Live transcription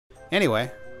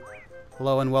Anyway,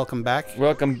 hello and welcome back.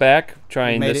 Welcome back.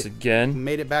 Trying this again. We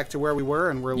made it back to where we were,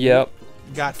 and we're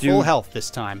got full health this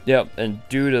time. Yep, and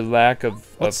due to lack of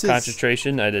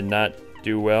concentration, I did not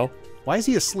do well. Why is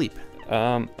he asleep?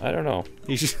 I don't know.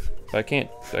 I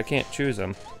can't choose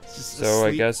him. So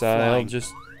I guess I'll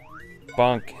just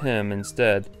bonk him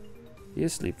instead. He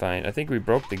is sleep fine. I think we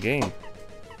broke the game.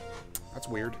 That's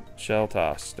weird. Shell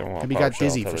toss. Don't want. Maybe he got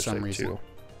dizzy for some reason.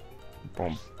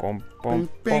 Boom, boom, boom,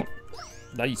 boom.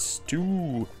 Nice,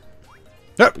 two.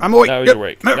 No, I'm awake. Now he's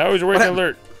awake. Now he's awake.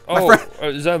 Alert. Oh,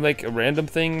 is that like a random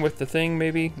thing with the thing?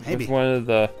 Maybe. Maybe. With one of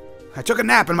the. I took a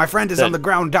nap and my friend is on the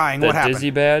ground dying. What happened?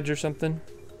 Dizzy badge or something?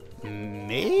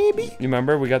 Maybe. You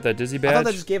remember we got that dizzy badge? I thought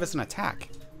that just gave us an attack.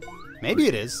 Maybe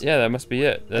it is. Yeah, that must be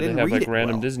it. That didn't have like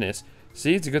random dizziness.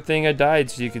 See, it's a good thing I died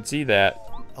so you could see that.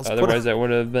 Otherwise, that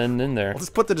would have been in there. I'll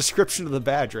just put the description of the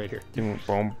badge right here. Boom,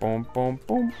 boom, boom,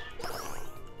 boom.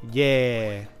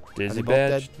 Yeah. Dizzy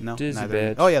badge. No, dizzy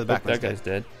badge. Oh yeah, the back that guy's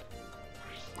dead.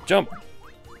 Jump.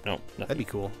 No, nothing. That'd be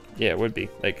cool. Yeah, it would be.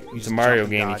 Like it's a Mario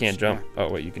game, you can't jump. Yeah.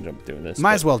 Oh wait, you can jump doing this.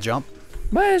 Might as well jump.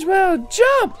 Might as well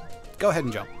jump. Go ahead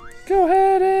and jump. Go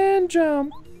ahead and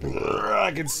jump.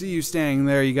 I can see you standing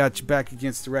there. You got your back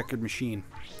against the record machine.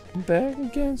 Back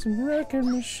against the record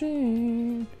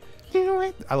machine.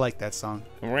 I like that song.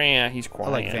 Yeah, he's quiet.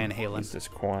 I like Van Halen. He's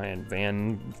just quiet.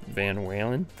 Van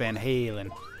Whalen? Van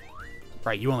Halen.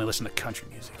 Right, you only listen to country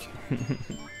music.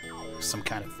 Some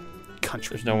kind of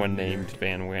country. There's no one named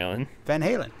Van Whalen. Van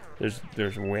Halen. There's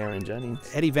Waylon Jennings.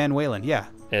 Eddie Van Whalen, yeah.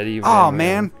 Eddie Van Whalen.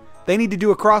 Man, they need to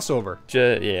do a crossover.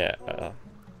 Yeah.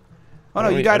 Oh no,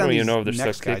 you died on these know if they're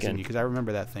next still guys kicking. because I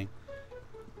remember that thing.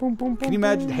 Boom, boom, boom, Can you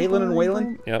imagine Halen and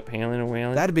Whalen? Yep, Halen and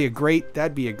Whalen. That'd be great.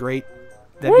 That'd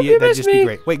just me. be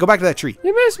great. Wait, go back to that tree.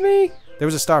 You missed me. There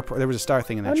was a star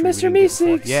thing in that tree. I'm Mr.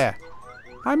 Meeseeks. Yeah.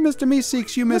 I'm Mr.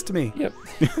 Meeseeks. You missed me. Yep.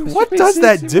 What does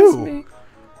that do?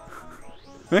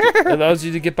 It allows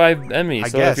you to get by enemies.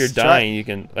 So guess, if you're dying, you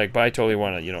can but I totally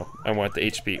want to. I want the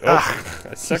HP. Oh,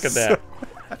 I suck at that.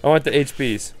 I want the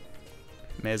HPs.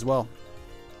 May as well.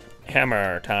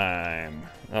 Hammer time.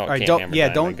 Oh, all right, don't.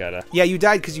 Yeah, you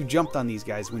died because you jumped on these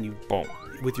guys when you boom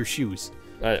with your shoes.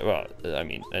 Well, I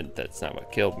mean, that's not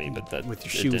what killed me, but that with your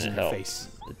shoes in your help. face.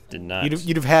 It did not.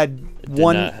 You'd have had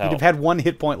one. You'd have had one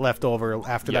hit point left over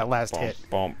after that last hit.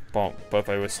 Boom. But if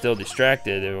I was still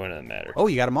distracted, it wouldn't matter. Oh,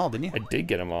 you got them all, didn't you? I did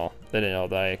get them all. They didn't all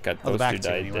die. I got those two died.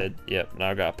 Anyway. Dead. Yep.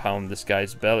 Now I gotta pound this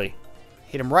guy's belly.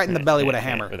 Hit him right in the belly with a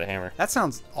hammer. With a hammer. That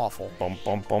sounds awful. Boom.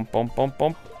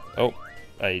 Oh,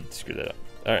 I screwed that up.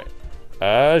 All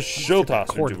right. Shell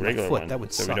toss or do regular one, that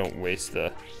would so suck. we don't waste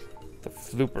the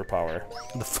flooper power.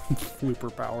 The flooper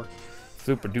power.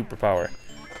 Flooper duper power.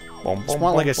 Boom, Just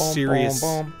want like a serious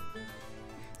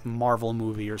Marvel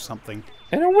movie or something.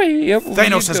 And away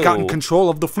Thanos has gotten control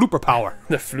of the flooper power.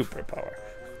 The flooper power.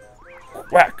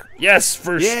 Whack! Yes,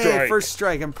 first strike. First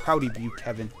strike. I'm proud of you,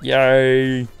 Kevin.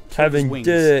 Yay! Kevin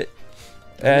did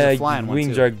it.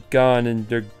 Wings are gone, and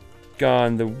they're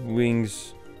gone. The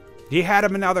wings. He had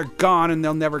them, and now they're gone, and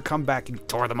they'll never come back. And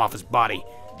tore them off his body.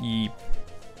 Yeep.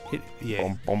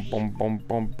 Yeah.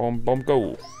 Boom,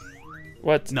 go.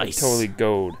 What? Nice. Totally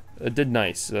gold. It did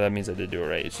nice, so that means I did do it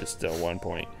right. It's just still 1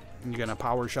 point. You gonna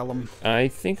power shell them? I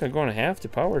think I'm gonna have to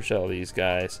power shell these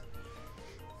guys.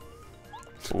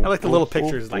 I like the little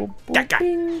pictures, like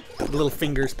the little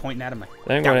fingers pointing at him.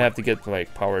 I'm gonna have to get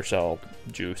like power shell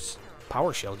juice.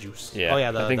 Power shell juice. Yeah. Oh yeah.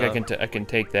 I think I can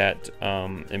take that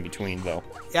in between though.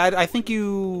 Yeah, I think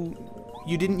you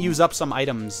didn't use up some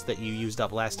items that you used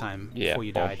up last time before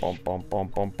you died.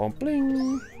 Boom,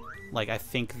 bling. Like I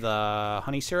think the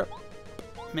honey syrup,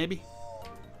 maybe.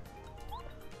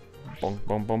 Boom,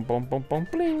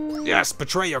 bling. Yes,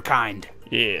 betray your kind.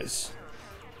 Yes.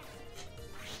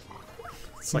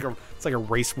 It's like a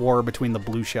race war between the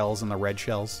blue shells and the red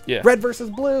shells. Yeah. Red versus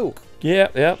blue. Yeah.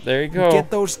 There you go. Get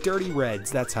those dirty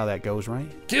reds. That's how that goes, right?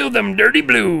 Kill them dirty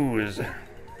blues.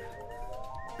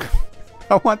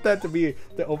 I want that to be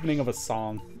the opening of a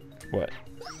song. What?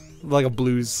 Like a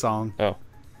blues song. Oh.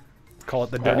 Call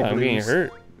it the dirty blues. I'm getting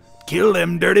hurt. Kill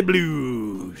them dirty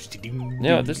blues.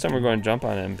 Yeah, this time we're going to jump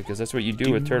on him because that's what you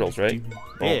do with turtles, right?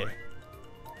 Yeah.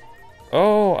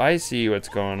 Oh, I see what's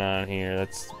going on here.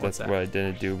 That's that? what I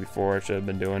didn't do before. I should have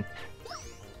been doing.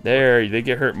 There, they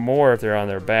get hurt more if they're on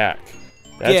their back.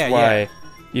 That's why,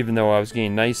 even though I was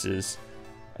getting nices,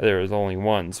 there was only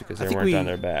ones because they weren't on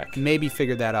their back. Maybe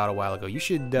figured that out a while ago. You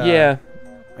should. Yeah.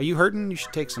 Are you hurting? You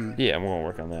should take some. Yeah, I'm gonna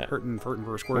work on that. Hurting for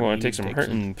a squirt. I'm gonna take some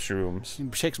hurting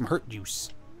shrooms. Take some hurt juice.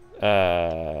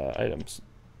 Items.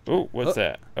 Oh, what's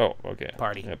that? Oh, okay.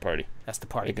 Party. Yeah, party. That's the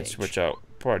party page. I can switch out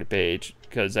party page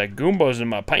because that Goomba's in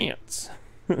my pants.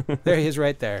 There he is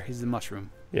right there. He's the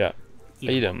mushroom. Yeah.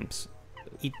 Eat him. Items.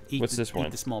 What's this one?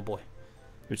 Eat the small boy.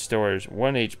 Restores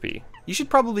 1 HP. You should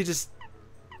probably just...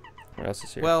 What else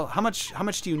is here? Well, how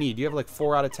much do you need? Do you have like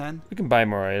 4 out of 10? We can buy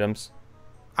more items.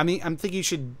 I mean, I'm thinking you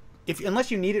should...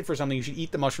 Unless you need it for something, you should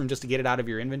eat the mushroom just to get it out of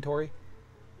your inventory.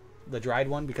 The dried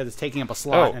one, because it's taking up a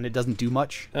slot and it doesn't do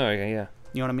much. Oh, okay, yeah.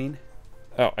 You know what I mean?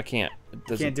 Oh, I can't.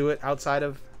 You can't do it outside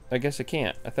of... I guess I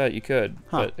can't. I thought you could,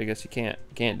 but I guess you can't.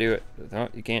 You can't do it. No,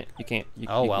 you can't. You can't.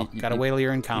 Oh, well. Gotta wait till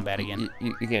you're in combat again.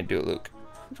 You can't do it, Luke.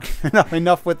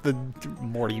 Enough with the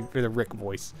Morty, or the Rick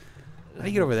voice. How do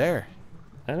you get over there?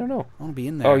 I don't know. I want to be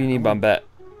in there. Oh, you need Bombette.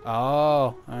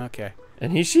 Oh, okay.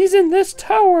 And she's in this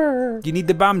tower. You need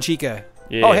the bomb, Chica.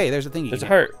 Yeah. Oh, hey, there's a thingy. There's a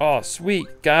heart. Oh,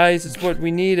 sweet. Guys, it's what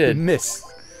we needed. Miss.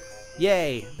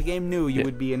 Yay. The game knew you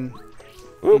would be in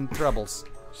troubles.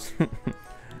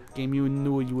 Game you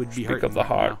knew you would be hurt. Pick up the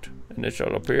heart, and it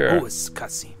shall appear. Oh, it's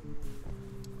cutscene.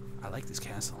 I like this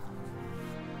castle.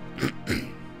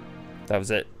 That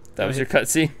was it. That was your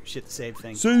cutscene. Shit, the save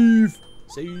thing. Save.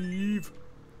 Save.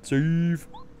 Save.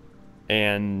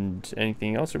 And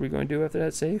anything else are we going to do after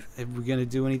that save? Are we going to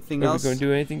do anything Are else? we going to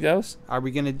do anything else? Are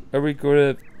we going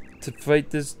to fight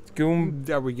this goon?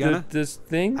 to... Are we going to? This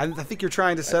thing? I think you're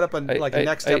trying to set up a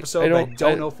next episode, but I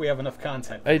don't know if we have enough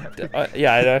content.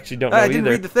 Yeah, I actually don't know I either. didn't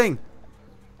read the thing.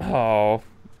 Oh,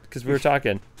 because we were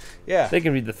talking. Yeah. They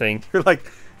can read the thing. You're like...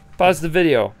 Pause the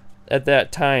video at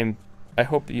that time. I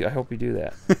hope you do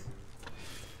that.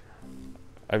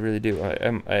 I really do.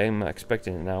 I am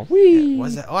expecting it now. Whee! Yeah,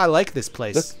 what's that? Oh, I like this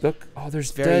place. Look. Oh,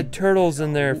 there's dead turtles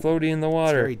in there floating in the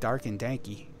water. It's very dark and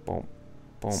danky. Boom.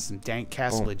 Boom. Some dank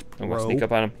castlage, I'm going bro. to sneak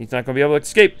up on him. He's not going to be able to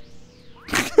escape.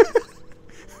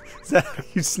 Is that how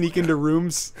you sneak into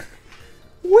rooms?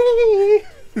 Whee!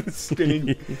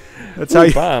 Spinning. That's how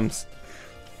you... Bombs.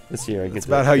 Let's see here. That's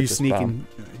about how you sneak in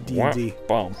D&D.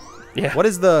 Bomb. Yeah. What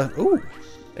is the... Ooh.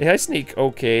 Hey, I sneak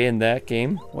okay in that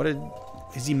game. What did...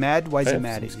 Is he mad? Why is he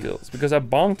mad at skills? Because I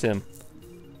bonked him.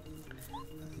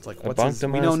 It's like, what's his...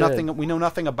 We know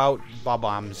nothing about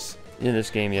bombs. In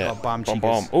this game yet. Oh, bomb.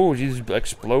 Oh, he just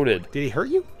exploded. Did he hurt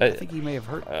you? I think he may have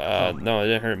hurt... No, it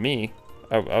didn't hurt me.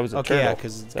 I was a turtle. Okay, yeah,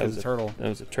 because it's a turtle. That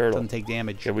was a turtle. Doesn't take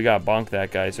damage. Yeah, we gotta bonk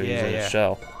that guy so he's in his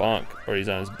shell. Bonk. Or he's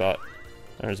on his butt.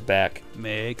 Or his back.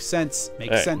 Makes sense.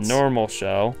 Makes sense. Normal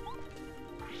shell.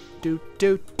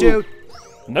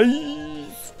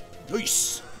 Nice.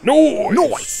 Nice.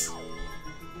 Nice.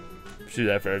 Do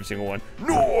that for every single one.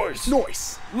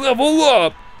 Nice. Level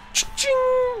up. Ching.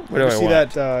 What do I see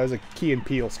want? that as a Key and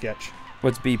Peele sketch.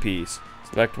 What's BPs?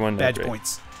 Select one. Badge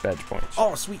points. Badge points.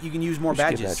 Oh, sweet. You can use more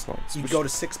badges. Badge points. You can go to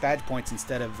 6 badge points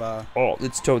instead of... Oh,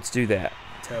 let's totes do that.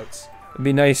 Totes. It'd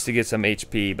be nice to get some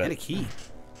HP, but... Get a key.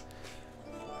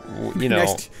 You know,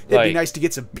 it'd be nice to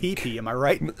get some PP, am I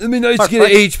right? It'd be nice to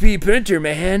get an HP printer,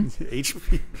 man.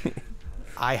 HP.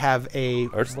 I have a...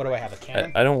 What do I have, a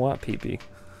cannon? I don't want PP.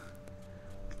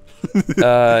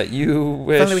 You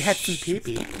wish... Finally we had some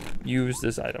PP. Use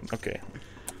this item. Okay.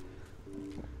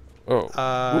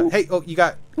 Oh. Hey, you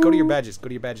got... Go to your badges. Go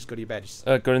to your badges. Go to your badges.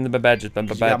 Go to the badges.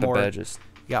 Badges.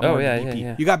 You got more BP.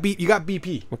 Yeah. You got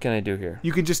BP. What can I do here?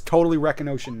 You can just totally wreck an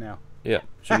ocean now. Yeah.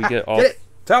 Should we get all... Get it.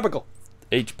 Topical.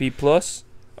 HP plus?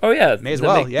 Oh, yeah. May as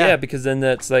well, yeah. Yeah, because then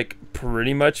that's, like,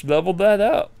 pretty much leveled that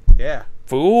up. Yeah.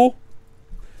 Fool.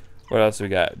 What else we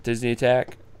got? Disney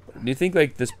attack. Do you think,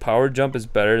 like, this power jump is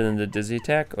better than the Disney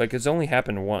attack? Like, it's only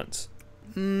happened once.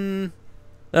 No,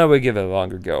 we give it a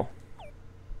longer go.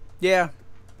 Yeah.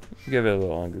 Give it a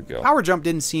little longer go. Power jump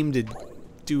didn't seem to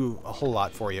do a whole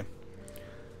lot for you.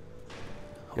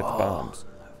 Get the bombs.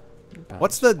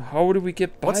 What's the... How do we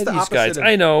get by the these guys? of,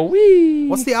 I know. Wee.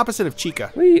 What's the opposite of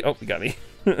chica? Wee. Oh, you got me.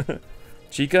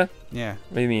 Chica? Yeah.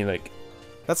 What do you mean, like...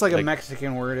 That's like a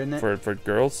Mexican word, isn't it? For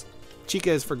girls?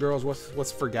 Chica is for girls.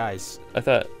 What's for guys? I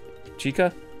thought...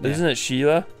 Chica? Yeah. Isn't it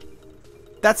Sheila?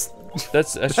 That's Australian.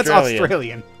 That's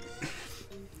Australian.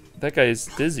 That guy is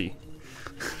dizzy.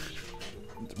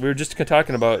 We were just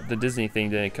talking about the Disney thing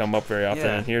didn't come up very often,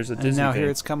 and here's a Disney thing. And now here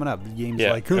it's coming up. The game's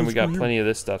like... and we got plenty of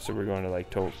this stuff, so we're going to, like,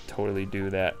 totally do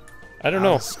that. I don't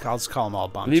know. I'll just call them all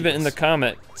bombs. Leave it in the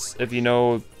comments if you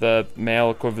know the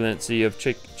male equivalency of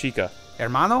Chica.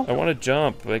 Hermano? I want to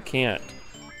jump, but I can't.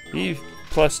 He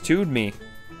plus 2'd me.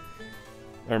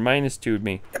 Or minus 2'd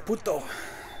me. Puto.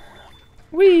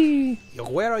 Whee! Yo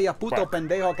güero ya puto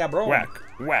pendejo cabrón. Whack.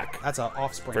 Whack. That's an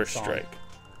Offspring First song. strike.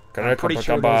 I'm pretty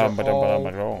sure those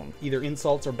are all either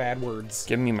insults or bad words.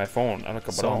 Give me my phone.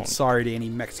 So I'm sorry to any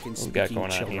Mexican speaking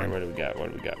children. What we got going on here? What do we got?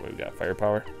 What do we got? What do we got?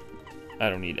 Firepower? I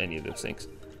don't need any of those things.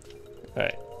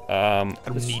 Alright.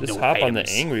 Let's hop on the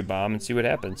angry bomb and see what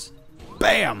happens.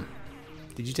 Bam!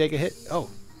 Did you take a hit? Oh.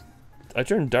 I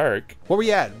turned dark. What were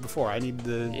you at before? I need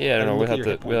to. Yeah, I don't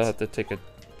know. We'll have to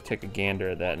take a gander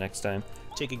at that next time.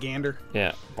 Take a gander.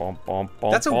 Yeah.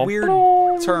 That's a weird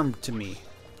term to me.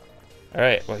 All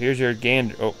right. Well, here's your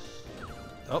gander. Oh.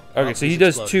 Oh. Okay, so he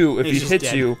does 2. If he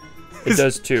hits you, it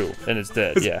does 2, and it's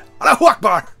dead. Yeah. Allahu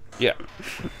Akbar. Yeah.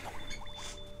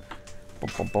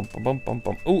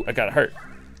 Ooh, I got a heart.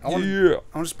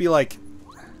 I'll just be like,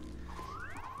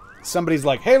 somebody's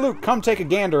like, "Hey, Luke, come take a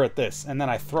gander at this," and then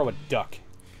I throw a duck.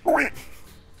 Wait,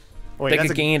 take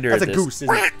a gander that's at a this. goose,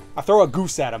 isn't it? I throw a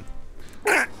goose at him.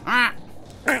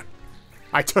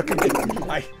 I took it.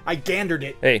 I gandered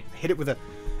it. Hey. I hit it with a.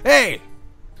 Hey,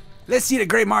 let's see the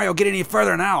Great Mario get any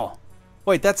further now.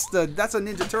 Wait, that's a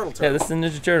Ninja Turtle. Yeah, that's the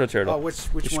Ninja Turtle. Oh, which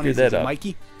one is it?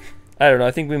 Mikey? I don't know.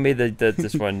 I think we made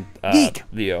this one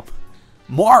Leo.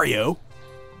 Mario.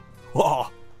 Oh.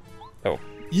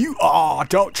 You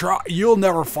don't try. You'll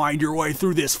never find your way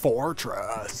through this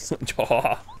fortress.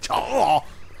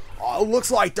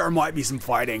 Looks like there might be some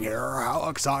fighting here. How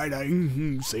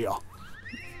exciting! See ya.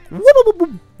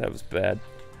 That was bad.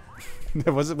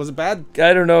 Was it bad?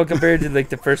 I don't know compared to like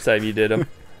the first time you did them.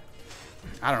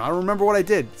 I don't know. I don't remember what I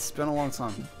did. It's been a long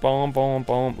time. Boom, boom,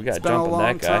 boom. We gotta jump on that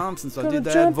guy. It's been a long time since I did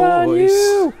that jump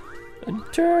voice. On you.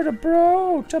 Turtle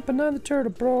bro, jumping on the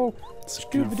turtle bro. It's a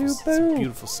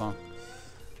beautiful song.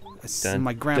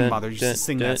 My grandmother used to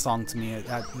sing that song to me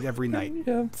every night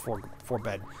before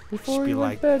bed. She'd be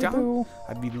like,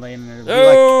 I'd be laying there.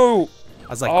 I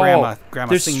was like, Grandma,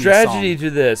 there's sing strategy to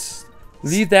this.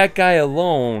 Leave that guy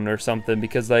alone or something,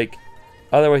 because like,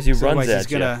 otherwise he runs at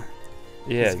you. Yeah,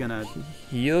 he's gonna.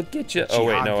 He'll get you. Oh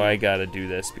wait, no, I gotta do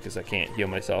this because I can't heal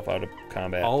myself out of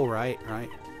combat. Oh right.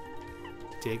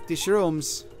 Take the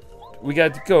shrooms. We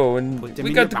got to go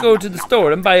to the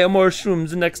store and buy more shrooms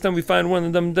the next time we find one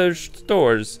of them their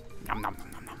stores. Nom, nom,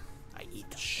 nom, nom. I eat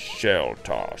them. Shell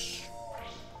toss.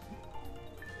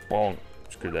 Bonk.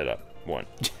 Screw that up. 1.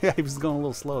 Yeah, he was going a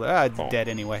little slow there. It's dead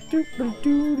anyway.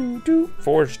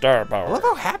 4-star power. I love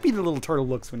how happy the little turtle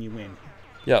looks when you win.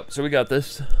 Yep. So we got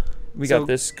this. We got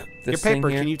this. Your paper.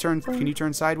 Thing here. Can you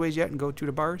turn sideways yet and go to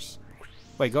the bars?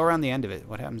 Wait, go around the end of it.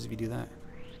 What happens if you do that?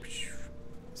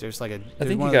 There's like I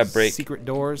think you got break secret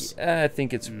doors. I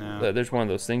think it's there's one of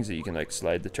those things that you can like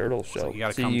slide the turtle shell.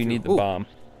 So you need the bomb.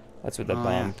 That's what the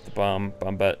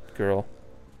bombette girl.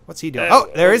 What's he doing?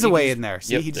 Oh, there is a way in there.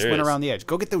 See, he just went around the edge.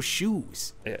 Go get those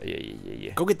shoes.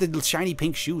 Yeah. Go get the shiny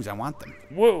pink shoes. I want them.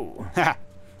 Whoa.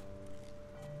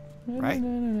 Right?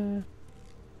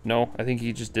 No, I think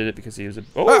he just did it because he was a.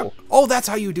 Oh, that's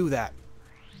how you do that.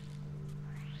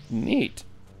 Neat.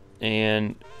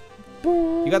 And.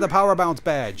 You got the power bounce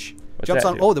badge. What's Jumps that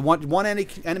on. do? Oh, the one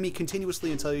enemy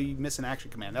continuously until you miss an action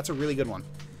command. That's a really good one.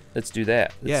 Let's do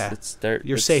that. Let's start.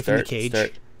 You're safe in the cage.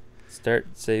 Start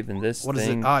saving this. What is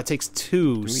it? Oh, it takes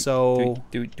 2.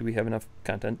 Do we have enough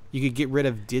content? You could get rid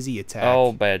of dizzy attack.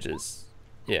 All badges.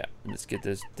 Yeah. Let's get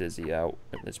this dizzy out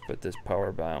and let's put this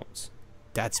power bounce.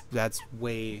 That's much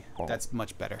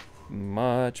better.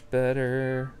 Much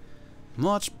better.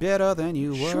 Much better than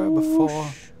you were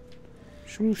before.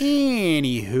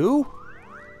 Anywho,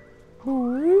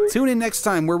 tune in next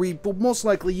time where we will most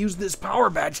likely use this power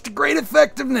badge to great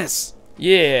effectiveness.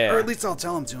 Yeah. Or at least I'll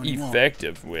tell him to.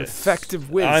 Effective whiz.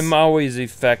 Effective whiz. I'm always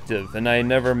effective, and I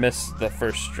never miss the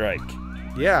first strike.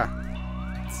 Yeah.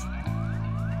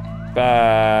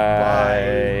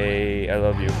 Bye. I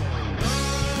love you.